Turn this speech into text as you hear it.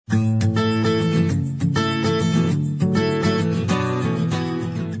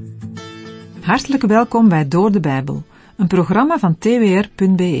Hartelijk welkom bij Door de Bijbel, een programma van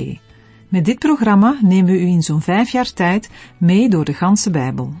twr.be. Met dit programma nemen we u in zo'n 5 jaar tijd mee door de ganse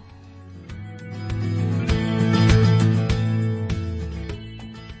Bijbel.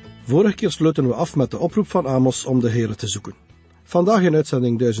 Vorige keer sloten we af met de oproep van Amos om de Heere te zoeken. Vandaag in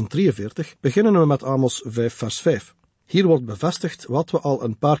uitzending 1043 beginnen we met Amos 5 vers 5. Hier wordt bevestigd wat we al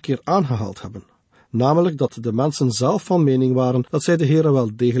een paar keer aangehaald hebben. Namelijk dat de mensen zelf van mening waren dat zij de Heere wel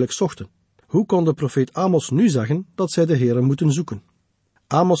degelijk zochten. Hoe kon de profeet Amos nu zeggen dat zij de Heere moeten zoeken?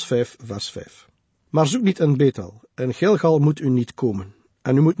 Amos 5 vers 5. Maar zoek niet in Bethel, en Gilgal moet u niet komen,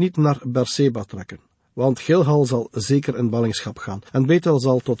 en u moet niet naar Berseba trekken, want Gilgal zal zeker in ballingschap gaan, en Bethel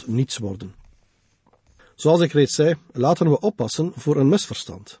zal tot niets worden. Zoals ik reeds zei, laten we oppassen voor een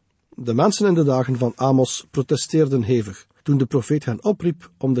misverstand. De mensen in de dagen van Amos protesteerden hevig, toen de profeet hen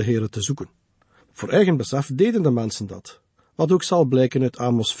opriep om de Heere te zoeken. Voor eigen besef deden de mensen dat, wat ook zal blijken uit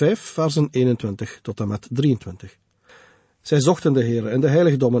Amos 5, versen 21 tot en met 23. Zij zochten de Heere in de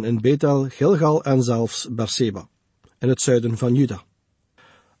heiligdommen in Bethel, Gilgal en zelfs Berseba, in het zuiden van Juda.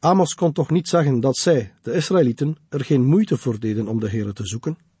 Amos kon toch niet zeggen dat zij, de Israëlieten, er geen moeite voor deden om de Heere te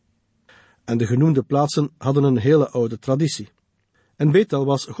zoeken? En de genoemde plaatsen hadden een hele oude traditie. In Bethel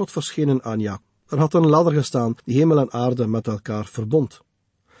was God verschenen aan Jacob. Er had een ladder gestaan die hemel en aarde met elkaar verbond.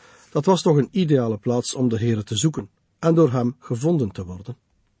 Dat was toch een ideale plaats om de Heere te zoeken en door hem gevonden te worden.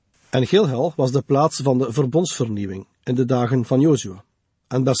 En Gilgal was de plaats van de verbondsvernieuwing in de dagen van Jozua.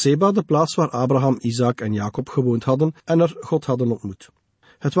 En Berseba de plaats waar Abraham, Isaac en Jacob gewoond hadden en er God hadden ontmoet.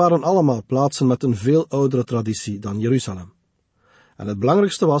 Het waren allemaal plaatsen met een veel oudere traditie dan Jeruzalem. En het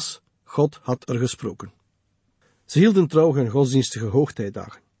belangrijkste was, God had er gesproken. Ze hielden trouw hun godsdienstige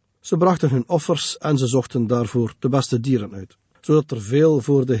hoogtijdagen. Ze brachten hun offers en ze zochten daarvoor de beste dieren uit, zodat er veel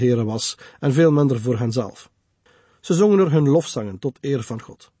voor de Heere was en veel minder voor henzelf. Ze zongen er hun lofzangen tot eer van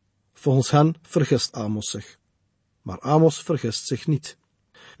God. Volgens hen vergist Amos zich. Maar Amos vergist zich niet.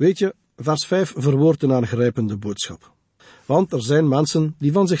 Weet je, vers 5 verwoordt een aangrijpende boodschap. Want er zijn mensen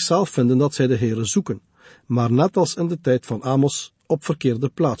die van zichzelf vinden dat zij de Heere zoeken, maar net als in de tijd van Amos op verkeerde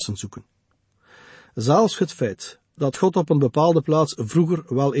plaatsen zoeken. Zelfs het feit dat God op een bepaalde plaats vroeger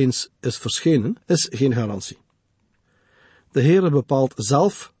wel eens is verschenen, is geen garantie. De Heere bepaalt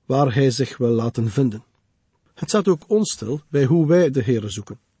zelf waar hij zich wil laten vinden. Het zet ook ons stil bij hoe wij de Heere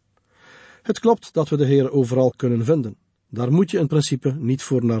zoeken. Het klopt dat we de Heere overal kunnen vinden. Daar moet je in principe niet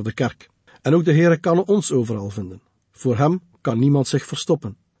voor naar de kerk. En ook de Heere kan ons overal vinden. Voor hem kan niemand zich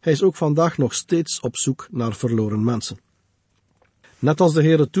verstoppen. Hij is ook vandaag nog steeds op zoek naar verloren mensen. Net als de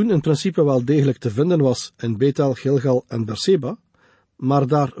Heere toen in principe wel degelijk te vinden was in Bethel, Gilgal en Berseba, maar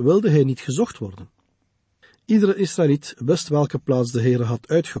daar wilde hij niet gezocht worden. Iedere Israëliet wist welke plaats de Heere had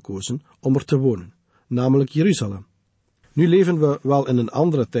uitgekozen om er te wonen, namelijk Jeruzalem. Nu leven we wel in een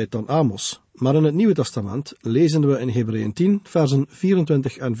andere tijd dan Amos, maar in het Nieuwe Testament lezen we in Hebreeën 10, versen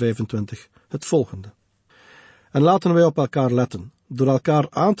 24 en 25 het volgende. En laten wij op elkaar letten, door elkaar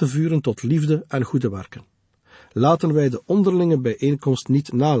aan te vuren tot liefde en goede werken. Laten wij de onderlinge bijeenkomst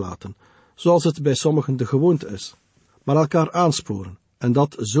niet nalaten, zoals het bij sommigen de gewoonte is, maar elkaar aansporen, en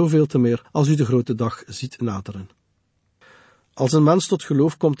dat zoveel te meer als u de grote dag ziet naderen. Als een mens tot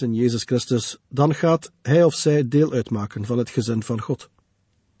geloof komt in Jezus Christus, dan gaat hij of zij deel uitmaken van het gezin van God.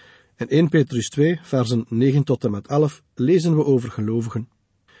 In 1 Petrus 2, versen 9 tot en met 11, lezen we over gelovigen.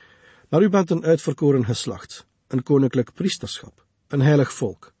 Maar u bent een uitverkoren geslacht, een koninklijk priesterschap, een heilig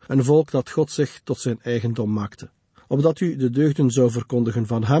volk, een volk dat God zich tot zijn eigendom maakte, opdat u de deugden zou verkondigen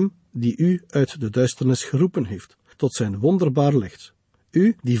van hem, die u uit de duisternis geroepen heeft, tot zijn wonderbaar licht.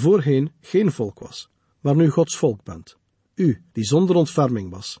 U, die voorheen geen volk was, maar nu Gods volk bent. U, die zonder ontferming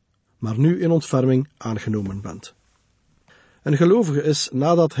was, maar nu in ontferming aangenomen bent. Een gelovige is,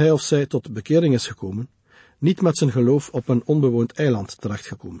 nadat hij of zij tot bekering is gekomen, niet met zijn geloof op een onbewoond eiland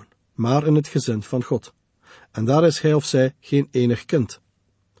terechtgekomen, maar in het gezin van God. En daar is hij of zij geen enig kind.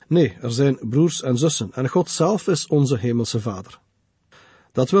 Nee, er zijn broers en zussen, en God zelf is onze hemelse Vader.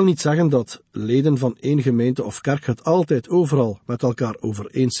 Dat wil niet zeggen dat leden van één gemeente of kerk het altijd overal met elkaar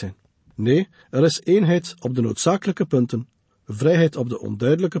over eens zijn. Nee, er is eenheid op de noodzakelijke punten, vrijheid op de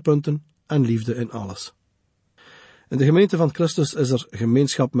onduidelijke punten en liefde in alles. In de gemeente van Christus is er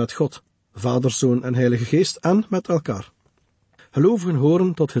gemeenschap met God, Vader, Zoon en Heilige Geest en met elkaar. Gelovigen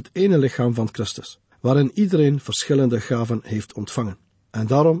horen tot het ene lichaam van Christus, waarin iedereen verschillende gaven heeft ontvangen. En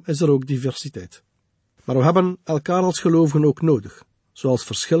daarom is er ook diversiteit. Maar we hebben elkaar als gelovigen ook nodig, zoals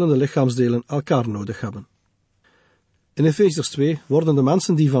verschillende lichaamsdelen elkaar nodig hebben. In Efeziërs 2 worden de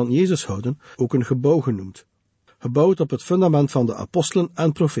mensen die van Jezus houden ook een gebouw genoemd, gebouwd op het fundament van de apostelen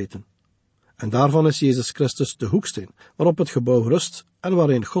en profeten. En daarvan is Jezus Christus de hoeksteen, waarop het gebouw rust en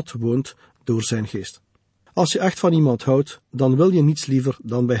waarin God woont door zijn geest. Als je echt van iemand houdt, dan wil je niets liever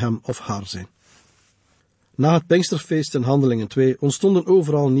dan bij hem of haar zijn. Na het Pinksterfeest in Handelingen 2 ontstonden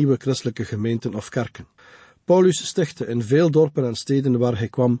overal nieuwe christelijke gemeenten of kerken. Paulus stichtte in veel dorpen en steden waar hij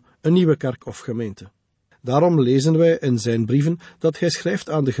kwam een nieuwe kerk of gemeente. Daarom lezen wij in zijn brieven dat hij schrijft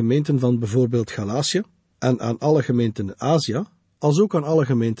aan de gemeenten van bijvoorbeeld Galatië en aan alle gemeenten in Azië, als ook aan alle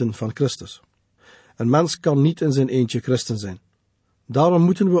gemeenten van Christus. Een mens kan niet in zijn eentje christen zijn. Daarom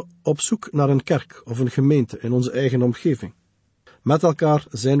moeten we op zoek naar een kerk of een gemeente in onze eigen omgeving. Met elkaar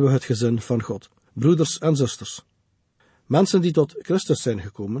zijn we het gezin van God, broeders en zusters. Mensen die tot Christus zijn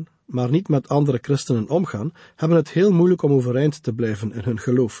gekomen, maar niet met andere christenen omgaan, hebben het heel moeilijk om overeind te blijven in hun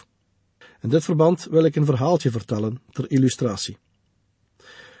geloof. In dit verband wil ik een verhaaltje vertellen ter illustratie.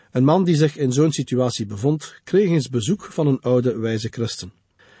 Een man die zich in zo'n situatie bevond, kreeg eens bezoek van een oude wijze christen.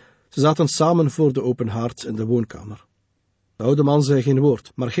 Ze zaten samen voor de open haard in de woonkamer. De oude man zei geen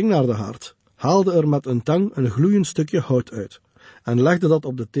woord, maar ging naar de haard, haalde er met een tang een gloeiend stukje hout uit en legde dat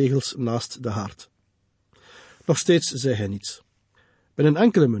op de tegels naast de haard. Nog steeds zei hij niets. Binnen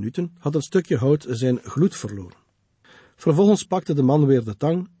enkele minuten had het stukje hout zijn gloed verloren. Vervolgens pakte de man weer de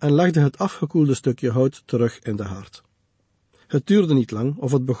tang en legde het afgekoelde stukje hout terug in de haard. Het duurde niet lang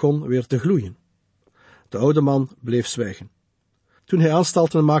of het begon weer te gloeien. De oude man bleef zwijgen. Toen hij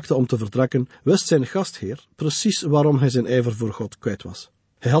aanstalten maakte om te vertrekken, wist zijn gastheer precies waarom hij zijn ijver voor God kwijt was.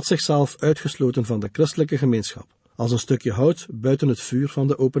 Hij had zichzelf uitgesloten van de christelijke gemeenschap, als een stukje hout buiten het vuur van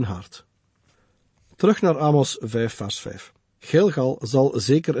de open haard. Terug naar Amos 5 vers 5. Gilgal zal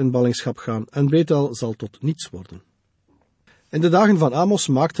zeker in ballingschap gaan en Bethel zal tot niets worden. In de dagen van Amos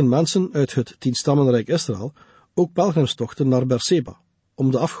maakten mensen uit het 10-stammenrijk Israël ook pelgrimstochten naar Berseba,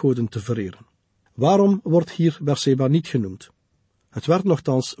 om de afgoden te vereren. Waarom wordt hier Berseba niet genoemd? Het werd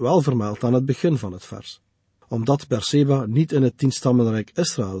nochtans wel vermeld aan het begin van het vers. Omdat Berseba niet in het 10-stammenrijk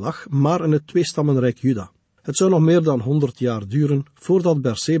Israël lag, maar in het 2-stammenrijk Juda. Het zou nog meer dan 100 jaar duren voordat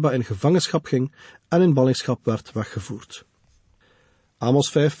Berseba in gevangenschap ging en in ballingschap werd weggevoerd. Amos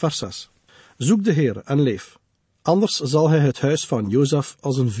 5 vers 6. Zoek de Heere en leef. Anders zal hij het huis van Jozef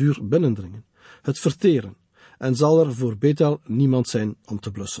als een vuur binnendringen, het verteren, en zal er voor Bethel niemand zijn om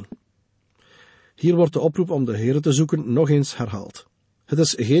te blussen. Hier wordt de oproep om de Heere te zoeken nog eens herhaald. Het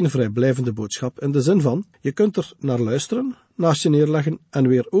is geen vrijblijvende boodschap in de zin van, je kunt er naar luisteren, naast je neerleggen en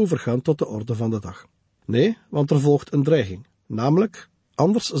weer overgaan tot de orde van de dag. Nee, want er volgt een dreiging, namelijk,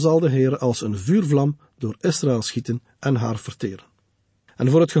 anders zal de Heere als een vuurvlam door Israël schieten en haar verteren. En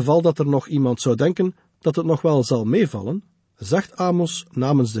voor het geval dat er nog iemand zou denken dat het nog wel zal meevallen, zegt Amos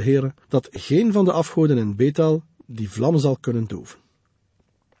namens de Heere dat geen van de afgoden in Bethel die vlam zal kunnen doven.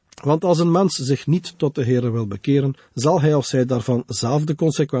 Want als een mens zich niet tot de Heere wil bekeren, zal hij of zij daarvan zelf de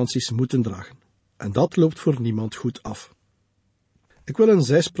consequenties moeten dragen. En dat loopt voor niemand goed af. Ik wil een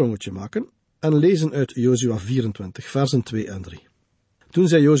zijsprongetje maken en lezen uit Jozua 24, versen 2 en 3. Toen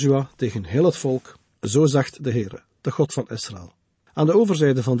zei Jozua tegen heel het volk, zo zegt de Heere, de God van Israël. Aan de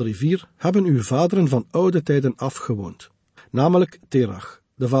overzijde van de rivier hebben uw vaderen van oude tijden afgewoond, namelijk Terach,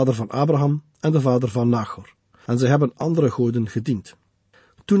 de vader van Abraham en de vader van Nachor, en zij hebben andere goden gediend.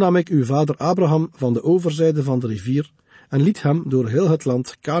 Toen nam ik uw vader Abraham van de overzijde van de rivier en liet hem door heel het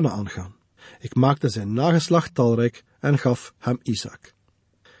land Kanaan gaan. Ik maakte zijn nageslacht talrijk en gaf hem Isaac.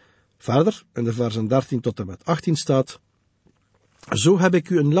 Verder, in de versen 13 tot en met 18 staat, zo heb ik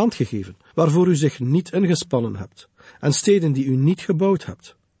u een land gegeven, waarvoor u zich niet ingespannen hebt, en steden die u niet gebouwd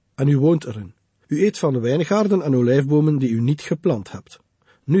hebt, en u woont erin. U eet van de wijngaarden en olijfbomen die u niet geplant hebt.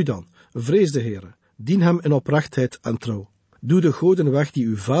 Nu dan, vrees de Heere, dien hem in oprechtheid en trouw. Doe de goden weg die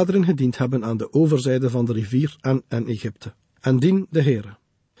uw vaderen gediend hebben aan de overzijde van de rivier en in Egypte, en dien de Heere.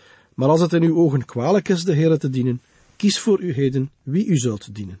 Maar als het in uw ogen kwalijk is de Heere te dienen, kies voor u heden wie u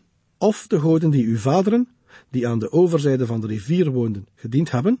zult dienen. Of de goden die uw vaderen, die aan de overzijde van de rivier woonden,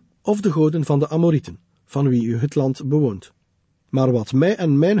 gediend hebben, of de goden van de Amorieten, van wie u het land bewoont. Maar wat mij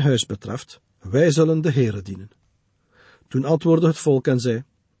en mijn huis betreft, wij zullen de Heere dienen. Toen antwoordde het volk en zei,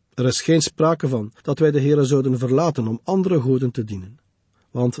 er is geen sprake van dat wij de Heere zouden verlaten om andere goden te dienen.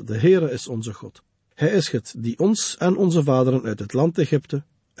 Want de Heere is onze God. Hij is het die ons en onze vaderen uit het land Egypte,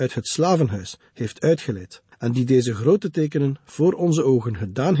 uit het slavenhuis, heeft uitgeleid, en die deze grote tekenen voor onze ogen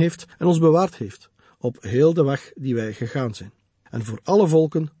gedaan heeft en ons bewaard heeft, op heel de weg die wij gegaan zijn, en voor alle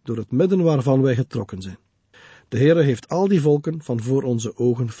volken door het midden waarvan wij getrokken zijn. De Heere heeft al die volken van voor onze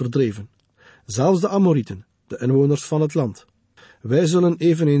ogen verdreven, zelfs de Amorieten, de inwoners van het land. Wij zullen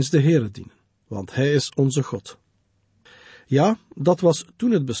eveneens de Heere dienen, want Hij is onze God. Ja, dat was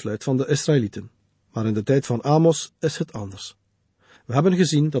toen het besluit van de Israëlieten, maar in de tijd van Amos is het anders. We hebben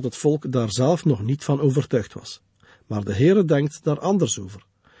gezien dat het volk daar zelf nog niet van overtuigd was, maar de Heere denkt daar anders over,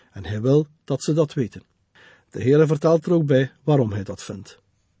 En hij wil dat ze dat weten. De Heere vertelt er ook bij waarom hij dat vindt.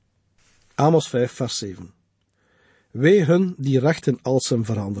 Amos 5 vers 7. Wee hun die recht in alsem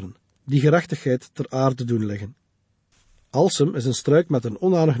veranderen, die gerechtigheid ter aarde doen liggen. Alsem is een struik met een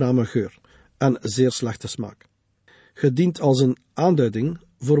onaangename geur en zeer slechte smaak. Het dient als een aanduiding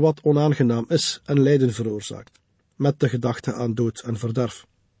voor wat onaangenaam is en lijden veroorzaakt, met de gedachte aan dood en verderf.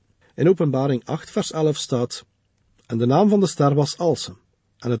 In Openbaring 8 vers 11 staat: En de naam van de ster was Alsem,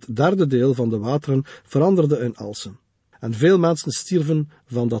 en het derde deel van de wateren veranderde in alsem. En veel mensen stierven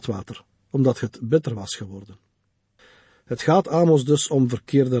van dat water, omdat het bitter was geworden. Het gaat Amos dus om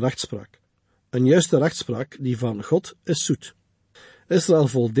verkeerde rechtspraak. Een juiste rechtspraak die van God is zoet. Israël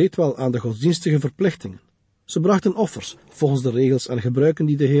voldeed wel aan de godsdienstige verplichtingen. Ze brachten offers volgens de regels en gebruiken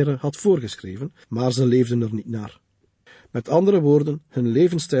die de Heere had voorgeschreven, maar ze leefden er niet naar. Met andere woorden, hun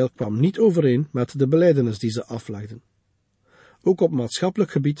levensstijl kwam niet overeen met de belijdenis die ze aflegden. Ook op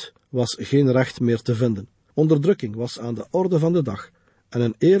maatschappelijk gebied was geen recht meer te vinden. Onderdrukking was aan de orde van de dag en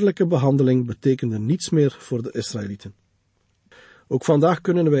een eerlijke behandeling betekende niets meer voor de Israëlieten. Ook vandaag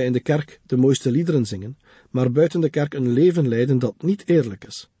kunnen wij in de kerk de mooiste liederen zingen, maar buiten de kerk een leven leiden dat niet eerlijk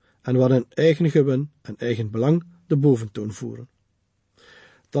is en waarin eigen gewin en eigen belang de boventoon voeren.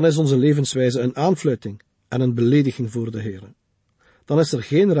 Dan is onze levenswijze een aanfluiting en een belediging voor de Heere. Dan is er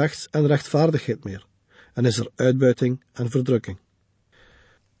geen recht en rechtvaardigheid meer en is er uitbuiting en verdrukking.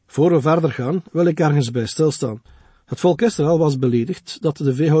 Voor we verder gaan, wil ik ergens bij stilstaan. Het volk Israël was beledigd dat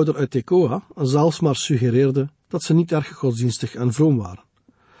de veehouder uit Tekoa zelfs maar suggereerde dat ze niet erg godsdienstig en vroom waren.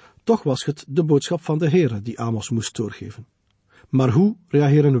 Toch was het de boodschap van de Heere die Amos moest doorgeven. Maar hoe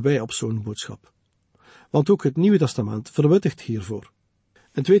reageren wij op zo'n boodschap? Want ook het Nieuwe Testament verwittigt hiervoor.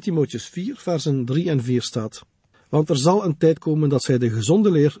 In 2 Timotheüs 4, versen 3 en 4 staat: Want er zal een tijd komen dat zij de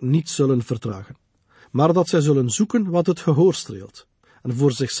gezonde leer niet zullen verdragen, maar dat zij zullen zoeken wat het gehoor streelt, en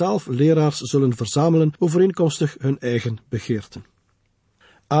voor zichzelf leraars zullen verzamelen overeenkomstig hun eigen begeerten.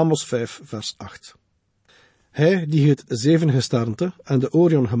 Amos 5, vers 8. Hij die het zevengesternte en de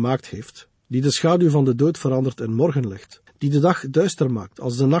Orion gemaakt heeft, die de schaduw van de dood verandert in morgenlicht, die de dag duister maakt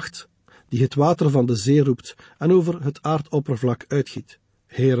als de nacht, die het water van de zee roept en over het aardoppervlak uitgiet.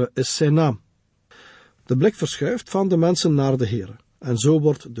 Heere is zijn naam. De blik verschuift van de mensen naar de Heere, en zo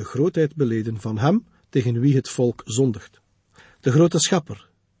wordt de grootheid beleden van hem tegen wie het volk zondigt. De grote schepper,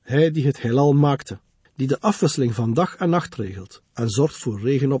 hij die het heelal maakte, die de afwisseling van dag en nacht regelt en zorgt voor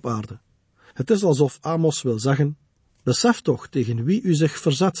regen op aarde. Het is alsof Amos wil zeggen: besef toch tegen wie u zich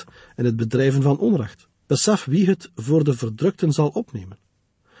verzet in het bedrijven van onrecht. Besef wie het voor de verdrukten zal opnemen.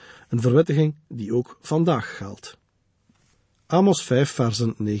 Een verwittiging die ook vandaag geldt. Amos 5,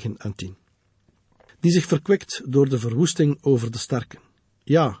 versen 9 en 10. Die zich verkwikt door de verwoesting over de sterken.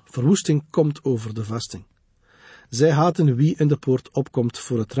 Ja, verwoesting komt over de vesting. Zij haten wie in de poort opkomt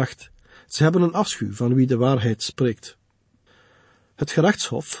voor het recht. Ze hebben een afschuw van wie de waarheid spreekt. Het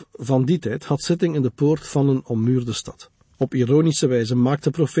gerechtshof van die tijd had zitting in de poort van een ommuurde stad. Op ironische wijze maakt de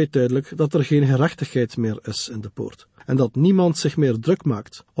profeet duidelijk dat er geen gerechtigheid meer is in de poort en dat niemand zich meer druk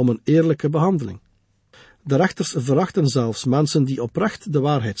maakt om een eerlijke behandeling. De rechters verachten zelfs mensen die oprecht de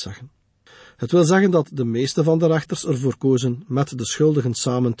waarheid zeggen. Het wil zeggen dat de meeste van de rechters ervoor kozen met de schuldigen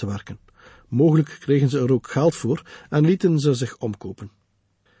samen te werken. Mogelijk kregen ze er ook geld voor en lieten ze zich omkopen.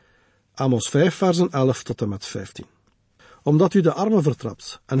 Amos 5, versen 11 tot en met 15. Omdat u de armen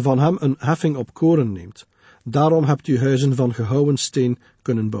vertrapt en van hem een heffing op koren neemt, daarom hebt u huizen van gehouwen steen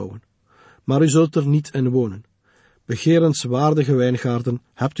kunnen bouwen. Maar u zult er niet in wonen. Begerenswaardige wijngaarden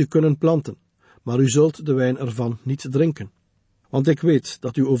hebt u kunnen planten, maar u zult de wijn ervan niet drinken. Want ik weet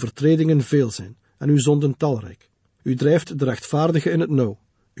dat uw overtredingen veel zijn en uw zonden talrijk. U drijft de rechtvaardige in het nauw.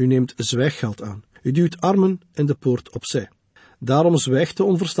 U neemt zwijggeld aan. U duwt armen in de poort opzij. Daarom zwijgt de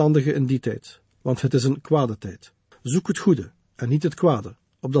onverstandige in die tijd, want het is een kwade tijd. Zoek het goede en niet het kwade,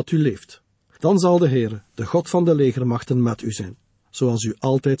 opdat u leeft. Dan zal de Heere, de God van de legermachten, met u zijn, zoals u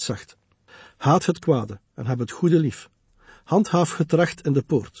altijd zegt. Haat het kwade en heb het goede lief. Handhaaf het recht in de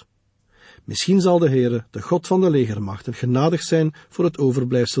poort. Misschien zal de Heere, de God van de legermachten, genadig zijn voor het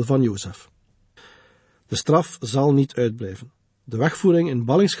overblijfsel van Jozef. De straf zal niet uitblijven. De wegvoering in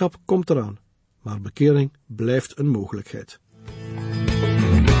ballingschap komt eraan, maar bekering blijft een mogelijkheid.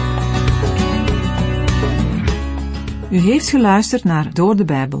 U heeft geluisterd naar Door de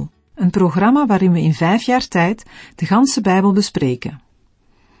Bijbel, een programma waarin we in 5 jaar tijd de ganse Bijbel bespreken.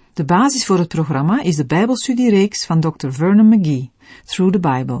 De basis voor het programma is de Bijbelstudiereeks van Dr. Vernon McGee, Through the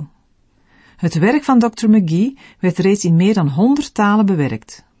Bible. Het werk van Dr. McGee werd reeds in meer dan 100 talen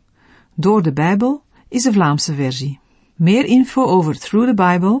bewerkt. Door de Bijbel is de Vlaamse versie. Meer info over Through the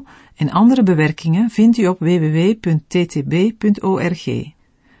Bible en andere bewerkingen vindt u op www.ttb.org.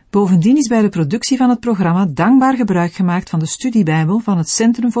 Bovendien is bij de productie van het programma dankbaar gebruik gemaakt van de studiebijbel van het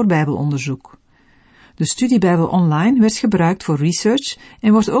Centrum voor Bijbelonderzoek. De studiebijbel online werd gebruikt voor research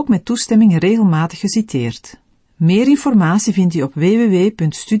en wordt ook met toestemming regelmatig geciteerd. Meer informatie vindt u op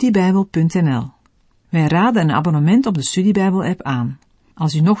www.studiebijbel.nl. Wij raden een abonnement op de Studiebijbel-app aan,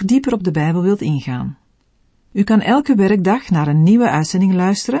 als u nog dieper op de Bijbel wilt ingaan. U kan elke werkdag naar een nieuwe uitzending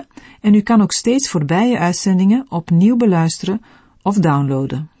luisteren en u kan ook steeds voorbije uitzendingen opnieuw beluisteren of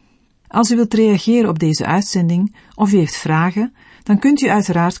downloaden. Als u wilt reageren op deze uitzending of u heeft vragen, dan kunt u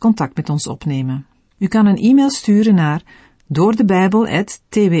uiteraard contact met ons opnemen. U kan een e-mail sturen naar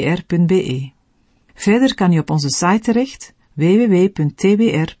doordebijbel@twr.be. Verder kan u op onze site terecht,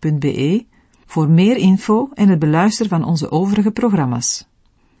 www.twr.be, voor meer info en het beluisteren van onze overige programma's.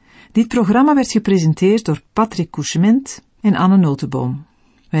 Dit programma werd gepresenteerd door Patrick Couchement en Anne Notenboom.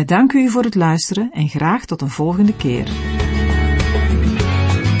 Wij danken u voor het luisteren en graag tot een volgende keer.